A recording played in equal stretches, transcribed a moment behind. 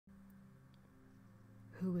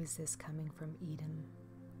Who is this coming from Edom,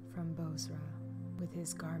 from Bozrah, with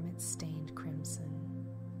his garments stained crimson?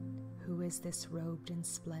 Who is this robed in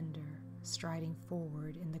splendor, striding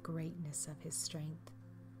forward in the greatness of his strength?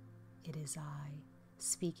 It is I,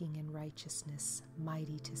 speaking in righteousness,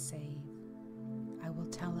 mighty to save. I will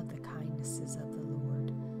tell of the kindnesses of the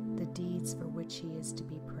Lord, the deeds for which he is to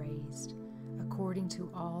be praised, according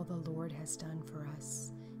to all the Lord has done for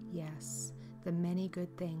us. Yes, the many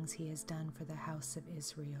good things he has done for the house of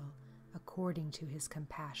Israel, according to his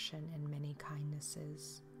compassion and many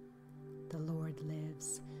kindnesses. The Lord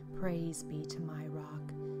lives. Praise be to my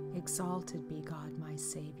rock. Exalted be God my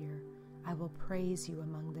Savior. I will praise you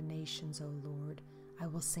among the nations, O Lord. I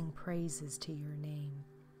will sing praises to your name.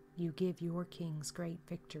 You give your kings great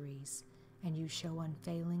victories, and you show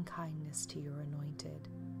unfailing kindness to your anointed.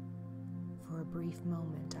 For a brief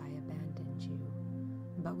moment I abandoned you,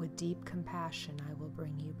 but with deep compassion I will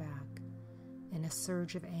bring you back. In a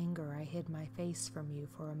surge of anger I hid my face from you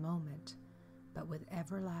for a moment, but with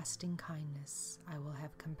everlasting kindness I will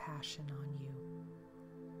have compassion on you.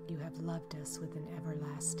 You have loved us with an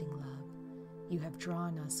everlasting love. You have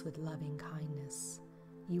drawn us with loving kindness.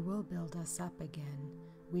 You will build us up again.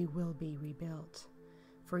 We will be rebuilt.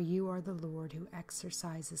 For you are the Lord who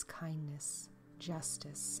exercises kindness,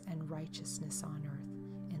 justice, and righteousness on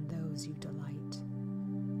earth in those you delight.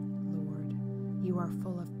 Lord, you are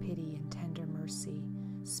full of pity and tender mercy.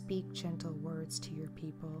 Speak gentle words to your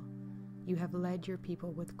people. You have led your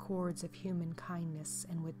people with cords of human kindness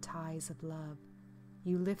and with ties of love.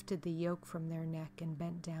 You lifted the yoke from their neck and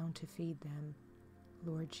bent down to feed them.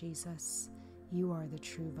 Lord Jesus, you are the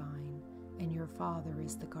true vine, and your Father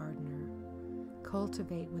is the gardener.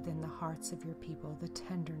 Cultivate within the hearts of your people the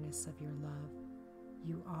tenderness of your love.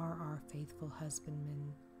 You are our faithful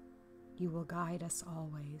husbandman. You will guide us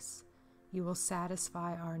always. You will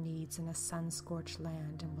satisfy our needs in a sun-scorched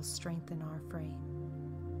land and will strengthen our frame.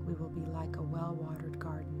 We will be like a well-watered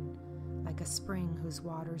garden, like a spring whose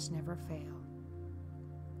waters never fail.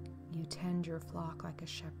 You tend your flock like a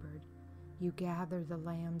shepherd. You gather the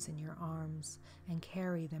lambs in your arms and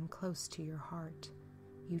carry them close to your heart.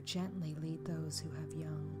 You gently lead those who have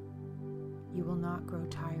young. You will not grow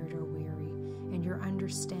tired or weary, and your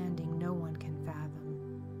understanding no one can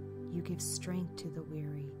fathom. You give strength to the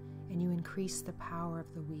weary, and you increase the power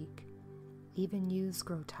of the weak. Even youths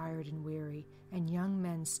grow tired and weary, and young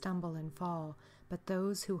men stumble and fall, but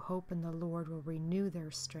those who hope in the Lord will renew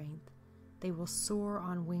their strength. They will soar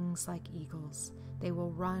on wings like eagles. They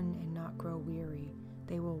will run and not grow weary.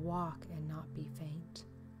 They will walk and not be faint.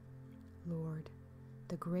 Lord,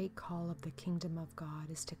 the great call of the kingdom of God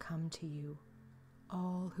is to come to you,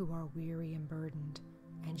 all who are weary and burdened,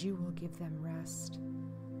 and you will give them rest.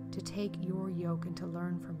 To take your yoke and to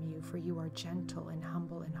learn from you, for you are gentle and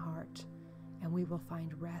humble in heart, and we will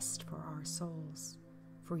find rest for our souls.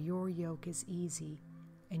 For your yoke is easy,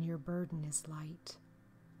 and your burden is light.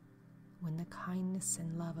 When the kindness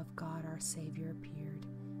and love of God our Savior appeared,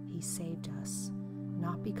 he saved us,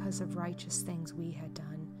 not because of righteous things we had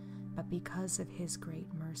done, but because of his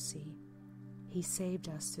great mercy. He saved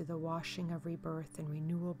us through the washing of rebirth and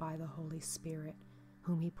renewal by the Holy Spirit,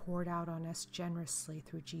 whom he poured out on us generously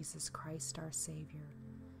through Jesus Christ our Savior,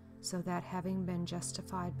 so that having been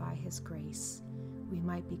justified by his grace, we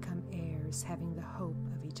might become heirs, having the hope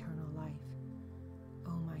of eternal life.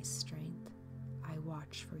 O my strength, I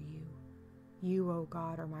watch for you. You, O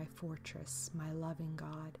God, are my fortress, my loving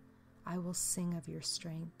God. I will sing of your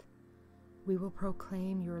strength. We will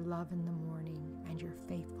proclaim your love in the morning and your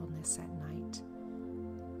faithfulness at night.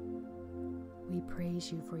 We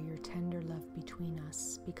praise you for your tender love between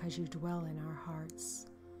us, because you dwell in our hearts.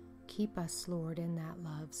 Keep us, Lord, in that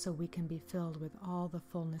love, so we can be filled with all the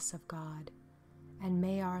fullness of God. And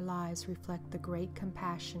may our lives reflect the great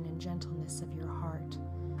compassion and gentleness of your heart,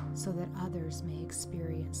 so that others may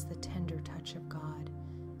experience the tender touch of God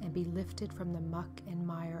and be lifted from the muck and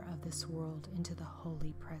mire of this world into the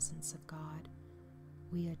holy presence of God.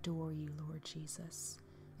 We adore you, Lord Jesus,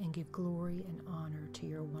 and give glory and honor to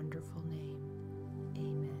your wonderful name.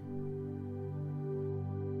 Amen.